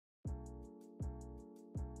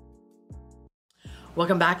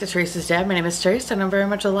Welcome back to Theresa.is.Dead. My name is Theresa and I'm very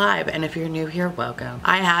much alive, and if you're new here, welcome.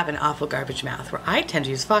 I have an awful garbage mouth where I tend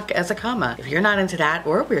to use fuck as a comma. If you're not into that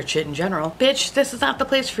or weird shit in general, bitch, this is not the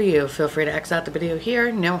place for you. Feel free to X out the video here,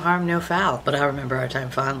 no harm, no foul, but I'll remember our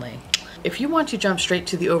time fondly. If you want to jump straight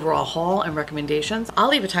to the overall haul and recommendations, I'll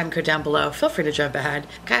leave a time code down below. Feel free to jump ahead.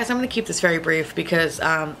 Guys, I'm going to keep this very brief because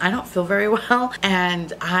I don't feel very well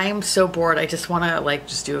and I'm so bored. I just want to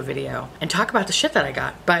just do a video and talk about the shit that I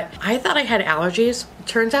got. But I thought I had allergies.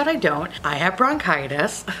 Turns out I don't. I have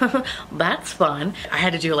bronchitis. That's fun. I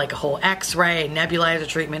had to do like a whole x-ray, nebulizer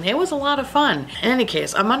treatment. It was a lot of fun. In any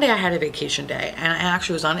case, on Monday I had a vacation day and I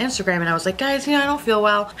actually was on Instagram and I was like, guys, I don't feel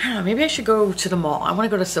well. I don't know, maybe I should go to the mall. I want to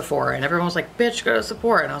go to Sephora. And everyone was like, bitch, go to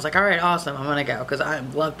Sephora. And I was like, all right, awesome, I'm gonna go because I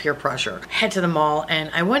love peer pressure. Head to the mall and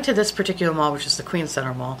I went to this particular mall, which is the Queen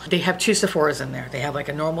Center Mall. They have two Sephoras in there. They have like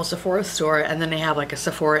a normal Sephora store and then they have like a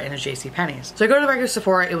Sephora and a JCPenney's. So I go to the regular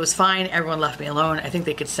Sephora, it was fine, everyone left me alone. I think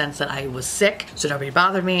they could sense that I was sick, so nobody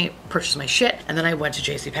bothered me, purchased my shit, and then I went to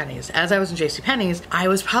JCPenney's. As I was in JCPenney's, I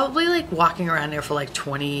was probably like walking around there for like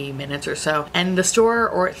 20 minutes or so, and the store,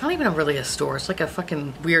 or it's not even really a store, it's like a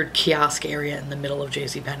fucking weird kiosk area in the middle of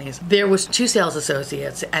JCPenney's. There was two sales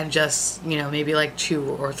associates and just, maybe like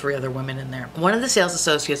 2 or 3 other women in there. One of the sales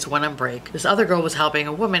associates went on break. This other girl was helping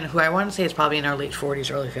a woman who I want to say is probably in her late 40s,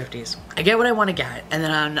 early 50s. I get what I want to get, and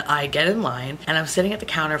then I get in line, and I'm sitting at the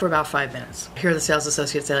counter for about 5 minutes. I hear the sales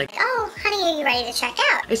associate say like, oh, honey, are you ready to check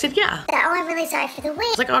out? I said, yeah. Oh, I'm really sorry for the wait. I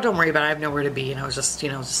was like, oh, don't worry about it. I have nowhere to be. And I was just,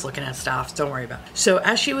 just looking at stuff. Don't worry about it. So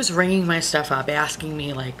as she was ringing my stuff up, asking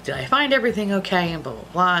me like, did I find everything okay? And blah, blah,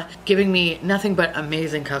 blah. Giving me nothing but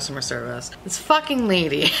amazing customer service. This fucking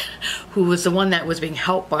lady, who was the one that was being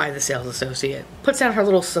helped by the sales associate, puts down her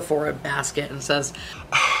little Sephora basket and says,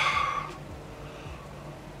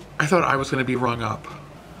 I thought I was going to be rung up.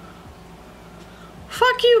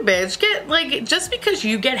 Fuck you, bitch. Just because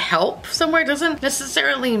you get help somewhere doesn't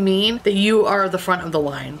necessarily mean that you are the front of the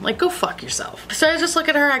line. Like, go fuck yourself. So I just look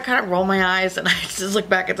at her, I kind of roll my eyes, and I just look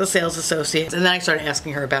back at the sales associate, and then I started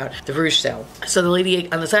asking her about the Rouge sale. So the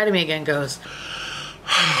lady on the side of me again goes,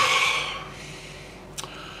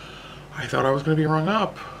 I thought I was going to be rung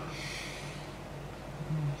up.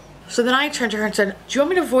 So then I turned to her and said, do you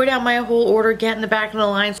want me to void out my whole order, get in the back of the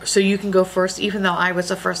line so you can go first, even though I was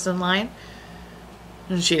the first in line?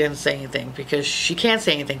 And she didn't say anything because she can't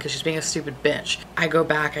say anything because she's being a stupid bitch. I go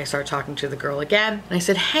back, I start talking to the girl again, and I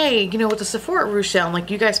said, hey, with the Sephora Rouge sale, I'm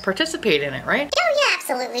like, you guys participate in it, right? Oh yeah,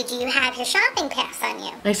 absolutely. Do you have your shopping pass on you?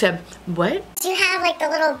 And I said, what? Do you have like the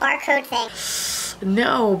little barcode thing?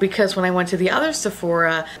 No, because when I went to the other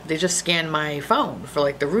Sephora, they just scanned my phone for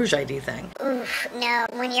like the Rouge ID thing. Oof, no.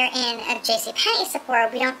 When you're in a JCPenney Sephora,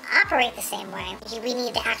 we don't operate the same way. We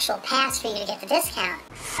need the actual pass for you to get the discount.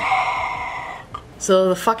 So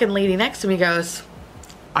the fucking lady next to me goes,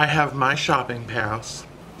 I have my shopping pass.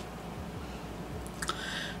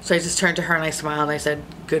 So I just turned to her and I smiled and I said,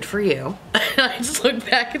 good for you. And I just looked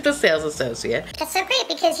back at the sales associate. That's so great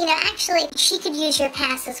because, actually she could use your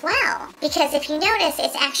pass as well. Because if you notice,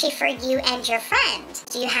 it's actually for you and your friend.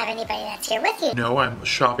 Do you have anybody that's here with you? No, I'm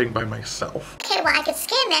shopping by myself. Okay, well I could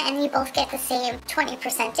scan that and you both get the same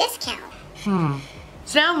 20% discount.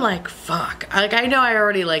 So now I'm like, fuck. I know I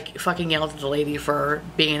already fucking yelled at the lady for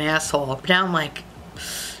being an asshole. But now I'm like,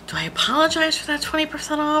 do I apologize for that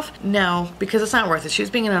 20% off? No, because it's not worth it. She was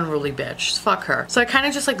being an unruly bitch. Fuck her. So I kind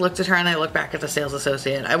of just looked at her and I looked back at the sales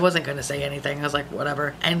associate. I wasn't going to say anything. I was like,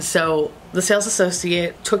 whatever. And so the sales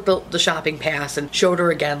associate took the shopping pass and showed her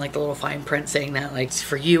again the little fine print saying that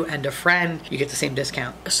for you and a friend, you get the same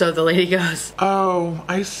discount. So the lady goes, oh,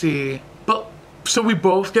 I see. But so we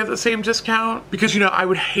both get the same discount? Because, I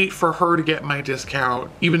would hate for her to get my discount,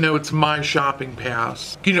 even though it's my shopping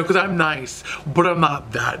pass. Because I'm nice, but I'm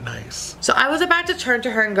not that nice. So I was about to turn to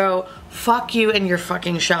her and go, fuck you and your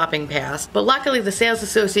fucking shopping pass. But luckily the sales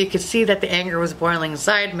associate could see that the anger was boiling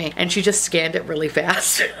inside me and she just scanned it really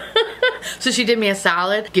fast. So she did me a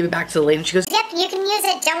solid, gave it back to the lady and she goes, yep, you can use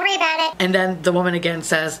it, don't worry about it. And then the woman again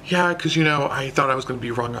says, yeah, because I thought I was going to be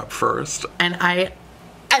rung up first. And I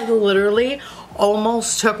literally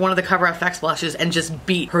almost took one of the Cover FX blushes and just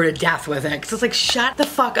beat her to death with it. Cause it's like, shut the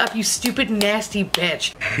fuck up, you stupid nasty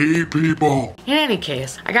bitch. Hey people. In any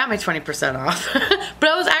case, I got my 20% off. But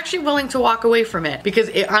I was actually willing to walk away from it because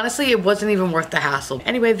honestly, it wasn't even worth the hassle.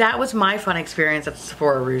 Anyway, that was my fun experience at the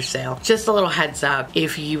Sephora Rouge sale. Just a little heads up,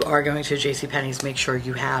 if you are going to JCPenney's, make sure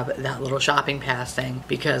you have that little shopping pass thing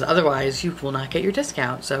because otherwise you will not get your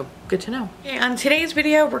discount. So good to know. Okay, on today's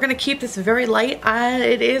video, we're gonna keep this very light.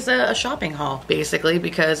 It is a shopping haul basically,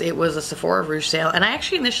 because it was a Sephora Rouge sale, and I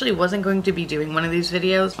actually initially wasn't going to be doing one of these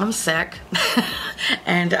videos. I'm sick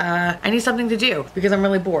and I need something to do because I'm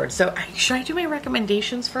really bored. So should I do my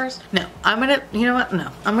recommendations first? No, I'm gonna, you know what? No,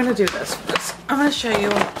 I'm gonna do this. I'm gonna show you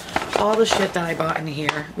all the shit that I bought in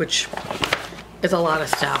here, which is a lot of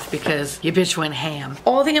stuff because your bitch went ham.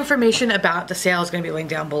 All the information about the sale is going to be linked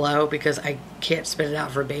down below because I can't spit it out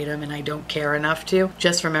verbatim and I don't care enough to.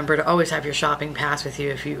 Just remember to always have your shopping pass with you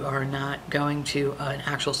if you are not going to an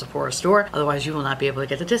actual Sephora store. Otherwise you will not be able to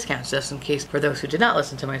get the discounts, just in case for those who did not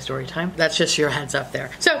listen to my story time. That's just your heads up there.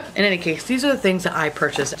 So in any case, these are the things that I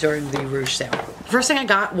purchased during the Rouge sale. First thing I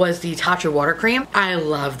got was the Tatcha water cream. I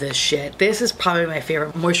love this shit. This is probably my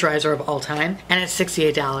favorite moisturizer of all time, and it's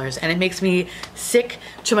 $68, and it makes me sick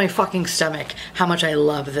to my fucking stomach how much I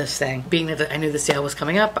love this thing. Being that I knew the sale was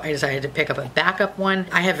coming up, I decided to pick up a backup one.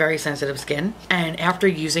 I have very sensitive skin, and after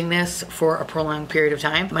using this for a prolonged period of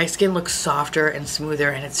time, my skin looks softer and smoother,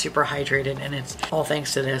 and it's super hydrated, and it's all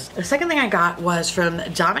thanks to this. The second thing I got was from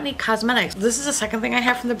Dominique Cosmetics. This is the second thing I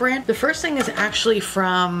have from the brand. The first thing is actually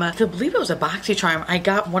from, I believe it was a BoxyCharm. I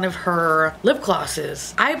got one of her lip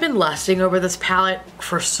glosses. I've been lusting over this palette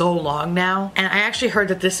for so long now, and I actually heard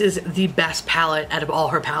that this is the best palette out of all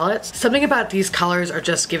her palettes. Something about these colors are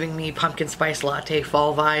just giving me pumpkin spice latte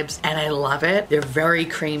fall vibes, and I love it. They're very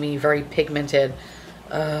creamy, very pigmented.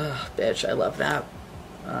 Bitch, I love that.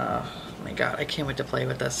 Oh my god, I can't wait to play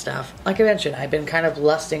with this stuff. Like I mentioned, I've been kind of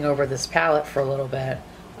lusting over this palette for a little bit.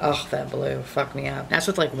 Oh, that blue fucked me up. That's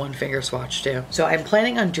with like one finger swatch too. So I'm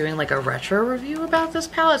planning on doing like a retro review about this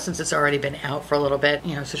palette since it's already been out for a little bit.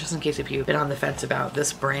 You know, so just in case if you've been on the fence about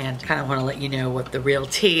this brand, kind of want to let you know what the real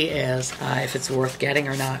tea is, if it's worth getting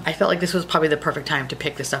or not. I felt like this was probably the perfect time to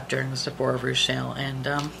pick this up during the Sephora Rouge sale, and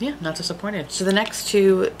yeah, not disappointed. So the next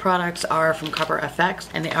two products are from Cover FX,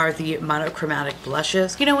 and they are the monochromatic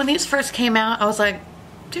blushes. You know, when these first came out, I was like,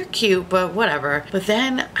 they're cute, but whatever. But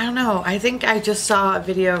then, I don't know, I think I just saw a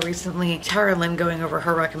video recently, LYNN going over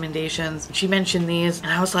her recommendations. She mentioned these, and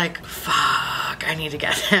I was like, fuck, I need to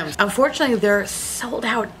get them. Unfortunately, they're sold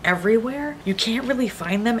out everywhere. You can't really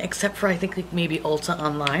find them except for, I think, like maybe Ulta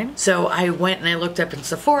online. So I went and I looked up in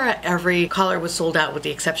Sephora. Every color was sold out with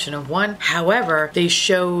the exception of one. However, they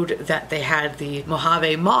showed that they had the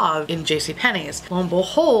Mojave Mauve in JCPenney's. Lo and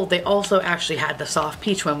behold, they also actually had the soft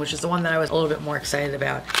peach one, which is the one that I was a little bit more excited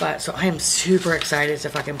about. But so I am super excited to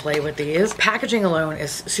fucking play with these. Packaging alone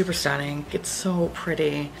is super stunning. It's so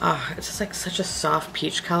pretty. Oh, it's just like such a soft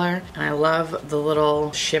peach color, and I love the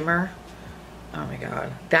little shimmer. Oh my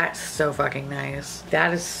god, that's so fucking nice.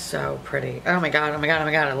 That is so pretty. Oh my god, oh my god, oh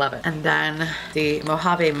my god, I love it. And then the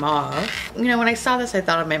Mojave Mauve. You know, when I saw this, I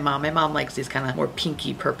thought of my mom. My mom likes these kind of more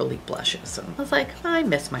pinky purpley blushes, and I was like, I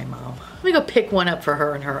miss my mom. Let me go pick one up for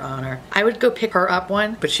her in her honor. I would go pick her up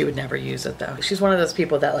one, but she would never use it though. She's one of those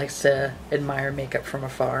people that likes to admire makeup from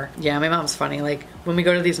afar. Yeah, my mom's funny. Like when we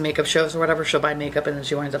go to these makeup shows or whatever, she'll buy makeup and then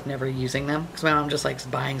she winds up never using them because my mom just likes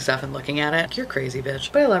buying stuff and looking at it. You're crazy,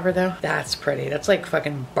 bitch. But I love her though. That's pretty. That's like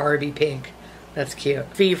fucking Barbie pink. That's cute.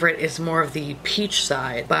 Favorite is more of the peach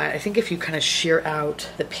side, but I think if you kind of shear out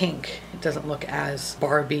the pink, it doesn't look as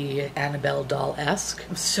Barbie Annabelle doll-esque.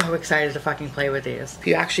 I'm so excited to fucking play with these. If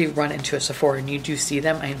you actually run into a Sephora and you do see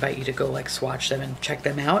them, I invite you to go like swatch them and check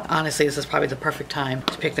them out. Honestly, this is probably the perfect time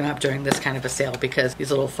to pick them up during this kind of a sale because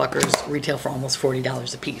these little fuckers retail for almost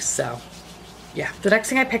 $40 a piece, so yeah. The next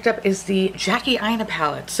thing I picked up is the Jackie Aina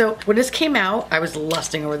palette. So when this came out, I was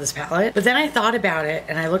lusting over this palette, but then I thought about it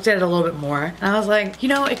and I looked at it a little bit more and I was like, you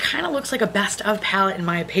know, it kind of looks like a best of palette in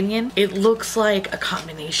my opinion. It looks like a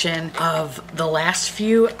combination of the last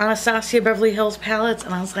few Anastasia Beverly Hills palettes,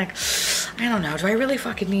 and I was like, I don't know, do I really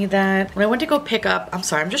fucking need that? When I went to go pick up, I'm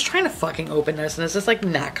sorry, I'm just trying to fucking open this and it's just like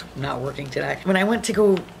not working today. When I went to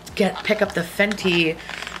go pick up the Fenty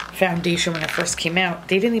foundation when it first came out,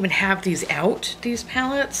 they didn't even have these out, these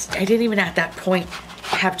palettes. I didn't even at that point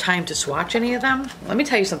have time to swatch any of them. Let me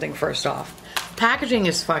tell you something first off. Packaging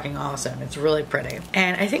is fucking awesome. It's really pretty.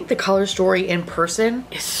 And I think the color story in person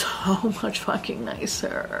is so much fucking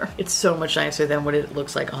nicer. It's so much nicer than what it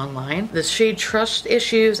looks like online. The shade Trust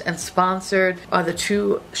Issues and Sponsored are the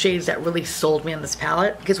two shades that really sold me on this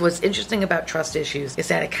palette, because what's interesting about Trust Issues is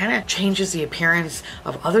that it kind of changes the appearance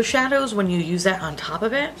of other shadows when you use that on top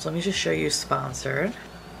of it. So let me just show you Sponsored.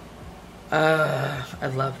 I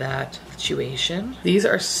love that situation. These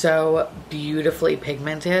are so beautifully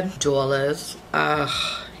pigmented. Duelas.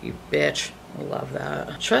 You bitch. I love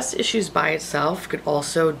that. Trust Issues by itself could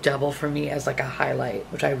also double for me as like a highlight,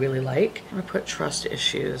 which I really like. I'm gonna put Trust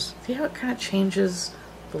Issues. See how it kind of changes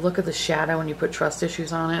the look of the shadow when you put Trust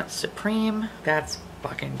Issues on it? Supreme. That's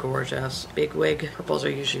fucking gorgeous. Big wig. Purples are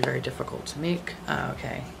usually very difficult to make.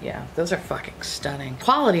 Okay, yeah, those are fucking stunning.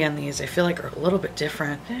 Quality on these I feel like are a little bit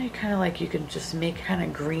different. Yeah, kind of like you can just make kind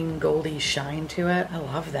of green goldy shine to it. I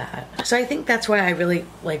love that. So I think that's why I really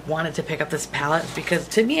like wanted to pick up this palette, because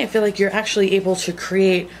to me I feel like you're actually able to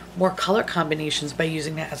create more color combinations by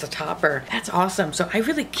using that as a topper. That's awesome. So I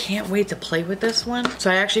really can't wait to play with this one.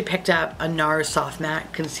 So I actually picked up a NARS Soft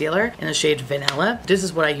Matte Concealer in the shade Vanilla. This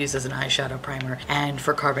is what I use as an eyeshadow primer and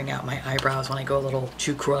for carving out my eyebrows when I go a little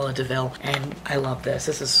too Cruella de Vil, and I love this.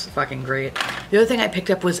 This is fucking great. The other thing I picked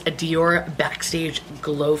up was a Dior Backstage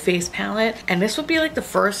Glow Face palette, and this would be like the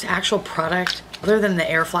first actual product other than the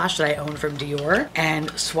Air Flash that I own from Dior. And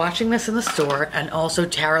swatching this in the store, and also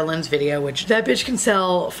Tara Lynn's video, which that bitch can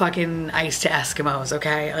sell fucking ice to Eskimos,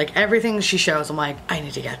 okay? Like everything she shows, I'm like, I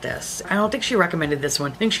need to get this. I don't think she recommended this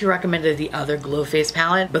one. I think she recommended the other Glow Face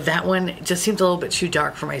palette, but that one just seemed a little bit too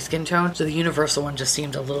dark for my skin tone. So the Universal one just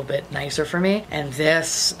seemed a little bit nicer for me. And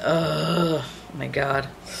this, oh my God,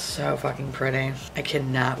 so fucking pretty. I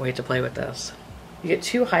cannot wait to play with this. You get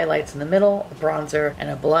two highlights in the middle, a bronzer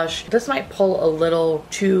and a blush. This might pull a little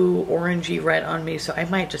too orangey red on me, so I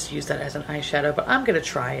might just use that as an eyeshadow, but I'm gonna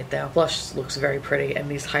try it though. Blush looks very pretty, and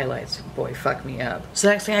these highlights, boy, fuck me up. So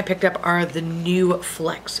the next thing I picked up are the new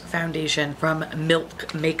Flex foundation from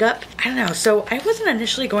Milk Makeup. I don't know, so I wasn't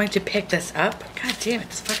initially going to pick this up. God damn it,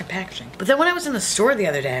 this fucking packaging. But then when I was in the store the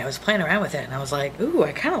other day, I was playing around with it and I was like, ooh,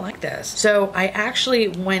 I kind of like this. So I actually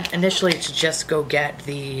went initially to just go get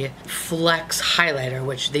the Flex highlighter,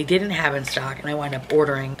 which they didn't have in stock, and I wound up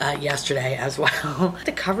ordering yesterday as well.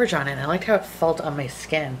 The coverage on it, I liked how it felt on my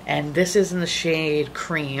skin. And this is in the shade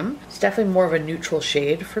Cream. It's definitely more of a neutral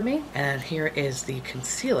shade for me. And here is the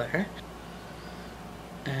concealer.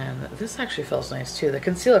 And this actually feels nice too. The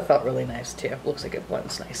concealer felt really nice too. Looks like it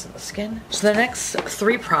blends nice in the skin. So the next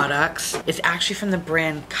three products is actually from the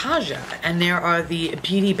brand Kaja, and there are the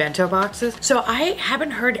beauty bento boxes. So I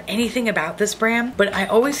haven't heard anything about this brand, but I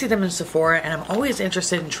always see them in Sephora and I'm always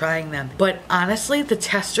interested in trying them. But honestly, the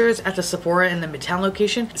testers at the Sephora in the Midtown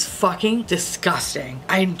location is fucking disgusting.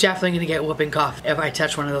 I'm definitely gonna get whooping cough if I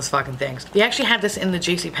touch one of those fucking things. They actually had this in the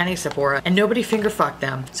JCPenney Sephora and nobody finger fucked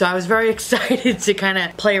them. So I was very excited to kind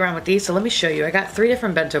of play around with these. So let me show you. I got three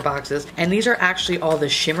different bento boxes, and these are actually all the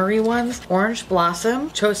shimmery ones: Orange Blossom,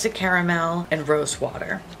 Toasted Caramel, and Rose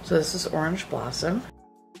Water. So this is Orange Blossom.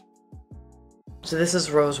 So this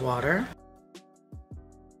is Rose Water.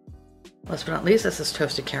 Last but not least, this is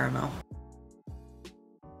Toasted Caramel.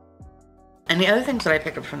 And the other things that I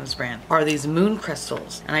picked up from this brand are these moon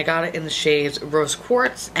crystals, and I got it in the shades Rose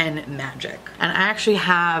Quartz and Magic. And I actually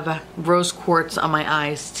have Rose Quartz on my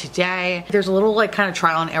eyes today. There's a little like kind of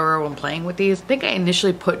trial and error when playing with these. I think I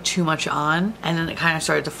initially put too much on and then it kind of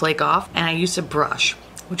started to flake off, and I used a brush,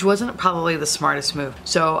 which wasn't probably the smartest move.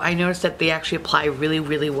 So I noticed that they actually apply really,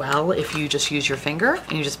 really well if you just use your finger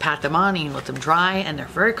and you just pat them on and you let them dry, and they're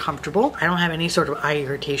very comfortable. I don't have any sort of eye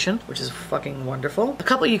irritation, which is fucking wonderful. A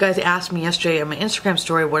couple of you guys asked me yesterday on my Instagram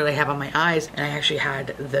story what did I have on my eyes, and I actually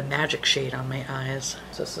had the Magic shade on my eyes.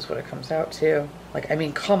 So this is what it comes out to. Like, I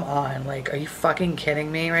mean, come on, like, are you fucking kidding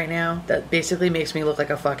me right now? That basically makes me look like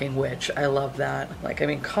a fucking witch. I love that. Like, I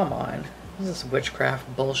mean, come on. This is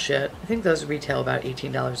witchcraft bullshit. I think those retail about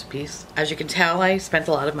 $18 a piece. As you can tell, I spent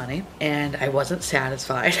a lot of money and I wasn't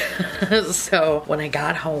satisfied. So when I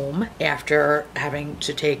got home after having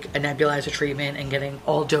to take a nebulizer treatment and getting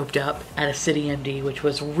all doped up at a City MD, which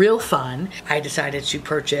was real fun, I decided to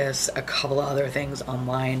purchase a couple of other things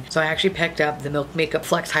online. So I actually picked up the Milk Makeup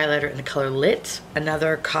Flex Highlighter in the color Lit,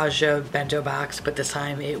 another Kaja bento box, but this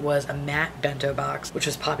time it was a matte bento box, which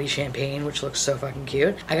was Poppy Champagne, which looks so fucking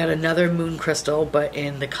cute. I got another Moon Crystal, but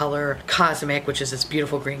in the color Cosmic, which is this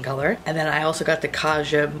beautiful green color. And then I also got the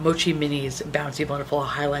Kaja Mochi Minis Bouncy Blunderful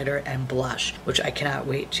Highlighter and Blush, which I cannot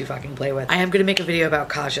wait to fucking play with. I am going to make a video about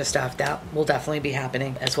Kaja stuff. That will definitely be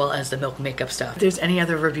happening, as well as the Milk Makeup stuff. If there's any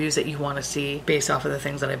other reviews that you want to see based off of the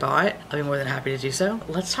things that I bought, I'll be more than happy to do so.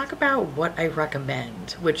 Let's talk about what I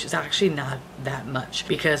recommend, which is actually not that much,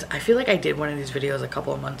 because I feel like I did one of these videos a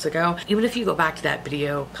couple of months ago. Even if you go back to that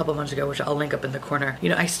video a couple of months ago, which I'll link up in the corner, you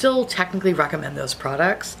know, I still technically recommend those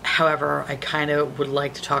products. However, I kind of would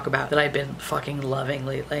like to talk about that I've been fucking loving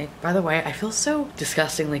lately. By the way, I feel so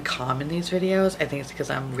disgustingly calm in these videos. I think it's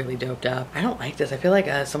because I'm really doped up. I don't like this. I feel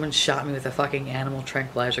like someone shot me with a fucking animal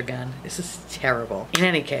tranquilizer gun. This is terrible. In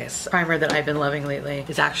any case, the primer that I've been loving lately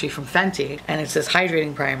is actually from Fenty, and it's this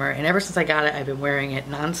hydrating primer, and ever since I got it, I've been wearing it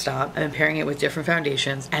nonstop. I've been pairing it with different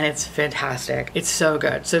foundations, and it's fantastic. It's so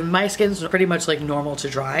good. So my skin's pretty much like normal to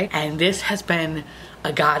dry, and this has been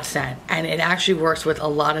a godsend. and it actually works with a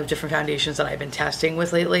lot of different foundations that I've been testing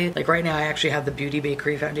with lately. Like right now I actually have the Beauty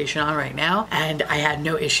Bakery foundation on right now, and I had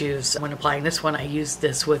no issues when applying this one. I used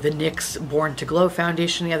this with the NYX Born to Glow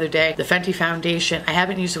foundation the other day, the Fenty foundation. I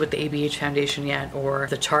haven't used it with the ABH foundation yet or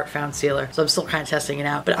the Tarte Found Sealer, so I'm still kind of testing it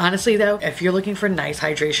out. But honestly though, if you're looking for nice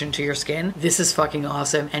hydration to your skin, this is fucking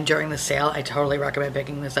awesome. And during the sale, I totally recommend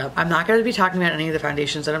picking this up. I'm not going to be talking about any of the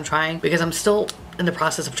foundations that I'm trying because I'm still in the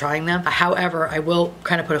process of trying them. However, I will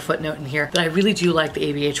kind of put a footnote in here that I really do like the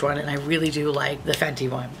ABH one and I really do like the Fenty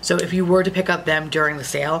one. So if you were to pick up them during the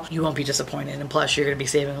sale, you won't be disappointed, and plus you're going to be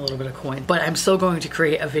saving a little bit of coin. But I'm still going to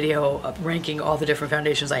create a video of ranking all the different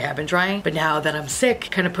foundations I have been trying, but now that I'm sick,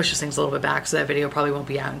 kind of pushes things a little bit back, so that video probably won't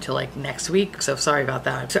be out until like next week, so sorry about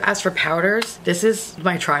that. So as for powders, this is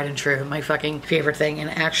my tried and true, my fucking favorite thing, and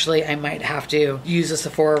actually I might have to use the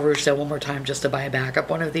Sephora Rouge sale one more time just to buy a backup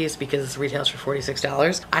one of these because it retails for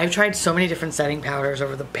 $46. I've tried so many different setting powders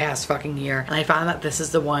over the past fucking year, and I found that this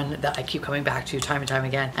is the one that I keep coming back to time and time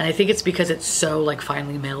again, and I think it's because it's so like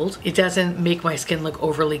finely milled. It doesn't make my skin look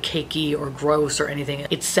overly cakey or gross or anything.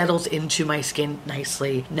 It settles into my skin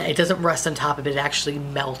nicely. It doesn't rest on top of it. It actually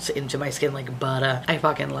melts into my skin like butter. I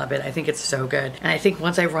fucking love it. I think it's so good. And I think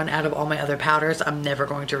once I run out of all my other powders, I'm never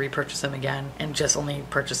going to repurchase them again and just only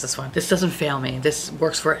purchase this one. This doesn't fail me. This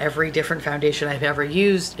works for every different foundation I've ever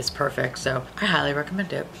used. It's perfect. So I highly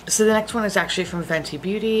recommend it. So the next one is actually from Fenty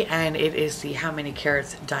Beauty, and it is the How Many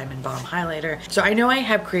Carats Diamond Bomb Highlighter. So I know I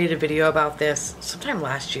have created a video about this sometime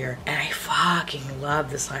last year, and I fucking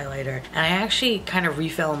love this highlighter. And I actually kind of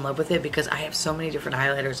re-fell in love with it because I have so many different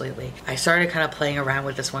highlighters lately. I started kind of playing around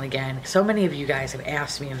with this one again. So many of you guys have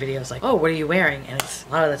asked me in videos like, oh, what are you wearing? And it's a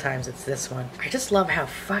lot of the times it's this one. I just love how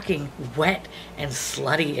fucking wet and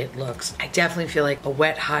slutty it looks. I definitely feel like a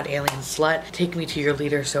wet, hot alien slut. Take me to your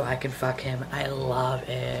leader so I can fuck him. I love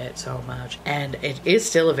it so much. And it is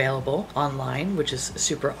still available online, which is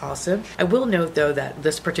super awesome. I will note though that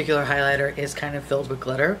this particular highlighter is kind of filled with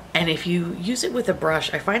glitter. And if you use it with a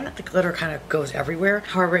brush, I find that the glitter kind of goes everywhere.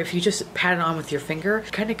 However, if you just pat it on with your finger,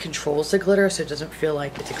 it kind of controls the glitter so it doesn't feel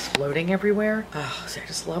like it's exploding everywhere. Oh, so I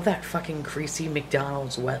just love that fucking greasy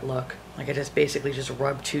McDonald's wet look. Like I just basically just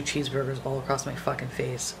rubbed 2 cheeseburgers all across my fucking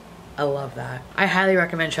face. I love that. I highly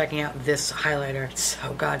recommend checking out this highlighter. It's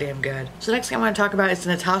so goddamn good. So next thing I want to talk about is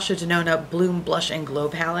the Natasha Denona Bloom Blush and Glow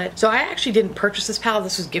palette. So I actually didn't purchase this palette.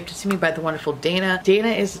 This was gifted to me by the wonderful Dana. Dana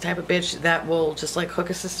is the type of bitch that will just like hook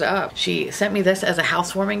a sister up. She sent me this as a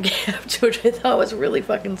housewarming gift, which I thought was really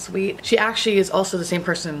fucking sweet. She actually is also the same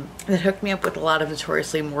person that hooked me up with a lot of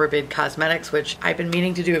Notoriously Morbid cosmetics, which I've been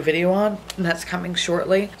meaning to do a video on, and that's coming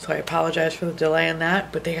shortly. So I apologize for the delay on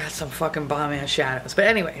that, but they got some fucking bomb ass shadows. But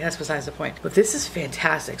anyway, that's besides the point. But this is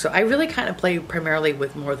fantastic. So I really kind of play primarily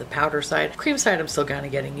with more of the powder side. Cream side I'm still kind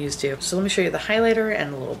of getting used to. So let me show you the highlighter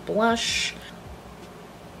and a little blush.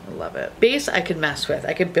 I love it. Base I could mess with.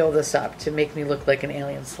 I could build this up to make me look like an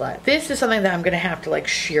alien slut. This is something that I'm gonna have to like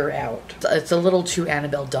shear out. It's a little too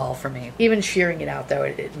Annabelle doll for me. Even shearing it out though,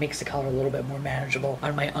 it makes the color a little bit more manageable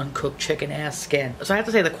on my uncooked chicken ass skin. So I have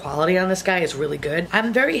to say the quality on this guy is really good.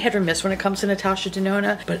 I'm very hit or miss when it comes to Natasha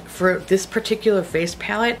Denona, but for this particular face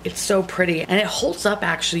palette, it's so pretty and it holds up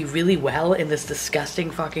actually really well in this disgusting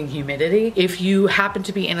fucking humidity. If you happen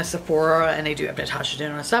to be in a Sephora and they do have Natasha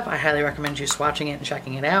Denona stuff, I highly recommend you swatching it and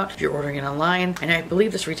checking it out if you're ordering it online. And I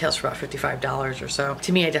believe this retails for about $55 or so.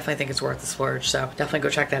 To me, I definitely think it's worth the splurge, so definitely go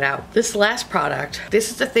check that out. This last product, this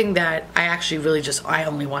is the thing that I actually really I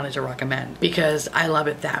only wanted to recommend because I love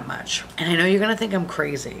it that much. And I know you're gonna think I'm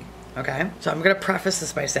crazy. Okay, so I'm gonna preface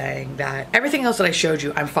this by saying that everything else that I showed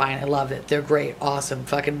you, I'm fine, I love it, they're great, awesome,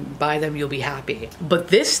 fucking buy them, you'll be happy. But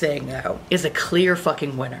this thing though is a clear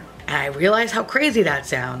fucking winner. And I realize how crazy that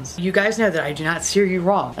sounds. You guys know that I do not steer you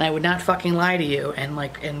wrong, and I would not fucking lie to you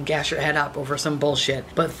and gas your head up over some bullshit.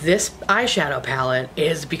 But this eyeshadow palette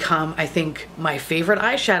has become, I think, my favorite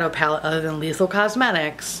eyeshadow palette other than Lethal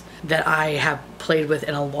Cosmetics that I have played with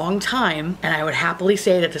in a long time, and I would happily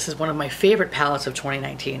say that this is one of my favorite palettes of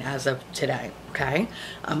 2019 as of today, okay?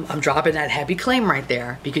 I'm dropping that heavy claim right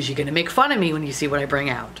there because you're gonna make fun of me when you see what I bring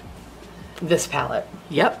out. This palette.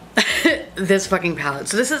 Yep. This fucking palette.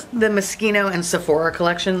 So this is the Moschino and Sephora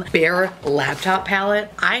collection Bare Laptop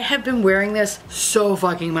palette. I have been wearing this so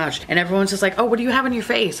fucking much and everyone's just like, oh, what do you have on your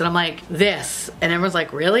face? And I'm like, this. And everyone's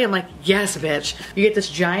like, really? I'm like, yes, bitch. You get this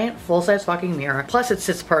giant full-size fucking mirror. Plus it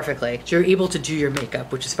sits perfectly. So you're able to do your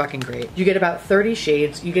makeup, which is fucking great. You get about 30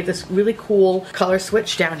 shades. You get this really cool color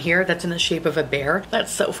switch down here that's in the shape of a bear.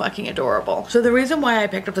 That's so fucking adorable. So the reason why I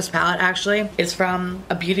picked up this palette actually is from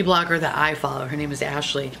a beauty blogger that I follow. Her name is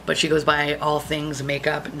Ashley, but she goes by by All Things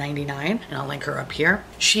Makeup 99, and I'll link her up here.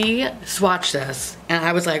 She swatched this, and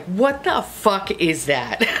I was like, what the fuck is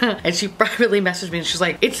that? And she privately messaged me, and she's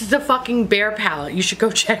like, it's the fucking Bear palette. You should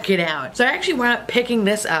go check it out. So I actually wound up picking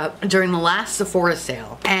this up during the last Sephora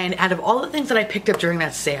sale. And out of all the things that I picked up during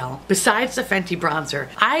that sale, besides the Fenty bronzer,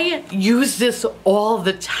 I use this all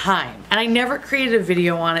the time. And I never created a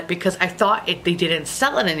video on it because I thought they didn't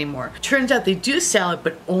sell it anymore. Turns out they do sell it,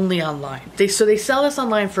 but only online. So they sell this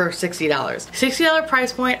online for $60. $60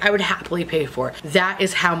 price point, I would happily pay for. That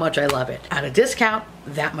is how much I love it. At a discount,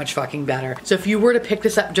 that much fucking better. So if you were to pick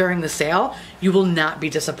this up during the sale, you will not be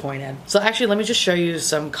disappointed. So actually, let me just show you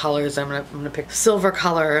some colors. I'm gonna pick silver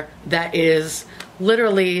color that is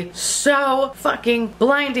literally so fucking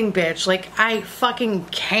blinding, bitch. Like, I fucking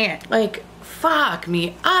can't. Like, fuck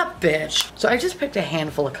me up, bitch. So I just picked a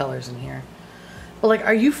handful of colors in here. But like,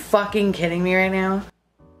 are you fucking kidding me right now?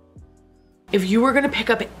 If you were gonna pick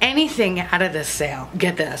up anything out of this sale,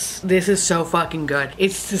 get this. This is so fucking good.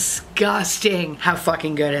 It's disgusting how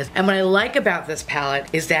fucking good it is. And what I like about this palette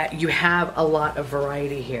is that you have a lot of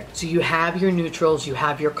variety here. So you have your neutrals, you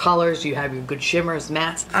have your colors, you have your good shimmers,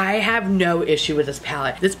 mattes. I have no issue with this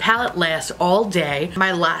palette. This palette lasts all day.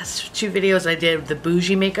 My last two videos I did, the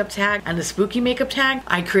bougie makeup tag and the spooky makeup tag,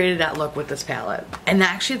 I created that look with this palette. And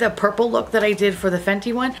actually the purple look that I did for the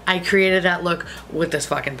Fenty one, I created that look with this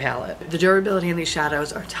fucking palette. The durability in these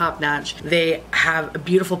shadows are top notch. They have a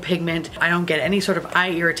beautiful pigment. I don't get any sort of eye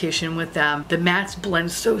irritation with them. The mattes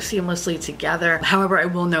blend so seamlessly together. However, I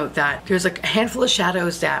will note that there's like a handful of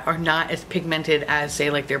shadows that are not as pigmented as, say,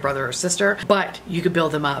 like their brother or sister, but you could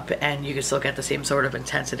build them up and you could still get the same sort of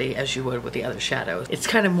intensity as you would with the other shadows. It's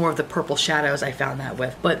kind of more of the purple shadows I found that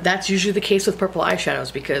with, but that's usually the case with purple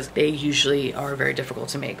eyeshadows because they usually are very difficult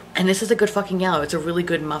to make. And this is a good fucking yellow. It's a really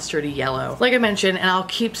good mustardy yellow. Like I mentioned, and I'll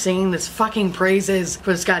keep singing this fucking praises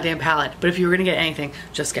for this goddamn palette, but if you were gonna get anything,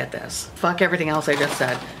 just get this. Fuck everything else I just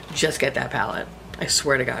said. Just get that palette. I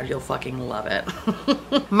swear to God, you'll fucking love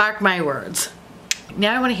it. Mark my words.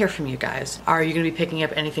 Now I want to hear from you guys. Are you going to be picking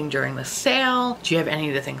up anything during the sale? Do you have any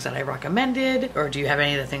of the things that I recommended? Or do you have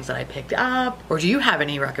any of the things that I picked up? Or do you have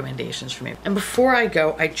any recommendations for me? And before I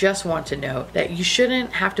go, I just want to note that you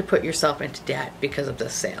shouldn't have to put yourself into debt because of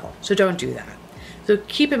this sale. So don't do that. So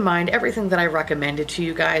keep in mind everything that I recommended to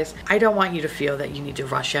you guys. I don't want you to feel that you need to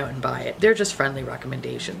rush out and buy it. They're just friendly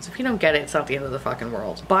recommendations. If you don't get it, it's not the end of the fucking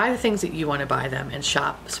world. Buy the things that you want to buy them and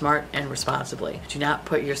shop smart and responsibly. Do not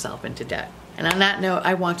put yourself into debt. And on that note,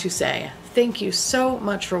 I want to say thank you so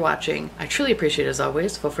much for watching. I truly appreciate it as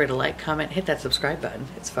always. Feel free to like, comment, hit that subscribe button.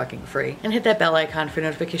 It's fucking free. And hit that bell icon for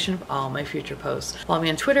notification of all my future posts. Follow me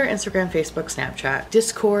on Twitter, Instagram, Facebook, Snapchat,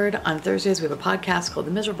 Discord. On Thursdays, we have a podcast called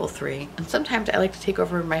The Miserable Three. And sometimes I like to take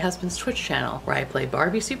over my husband's Twitch channel where I play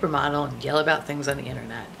Barbie Supermodel and yell about things on the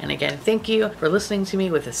internet. And again, thank you for listening to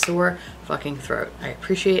me with a sore fucking throat. I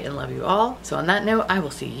appreciate and love you all. So on that note, I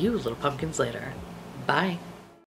will see you little pumpkins later. Bye.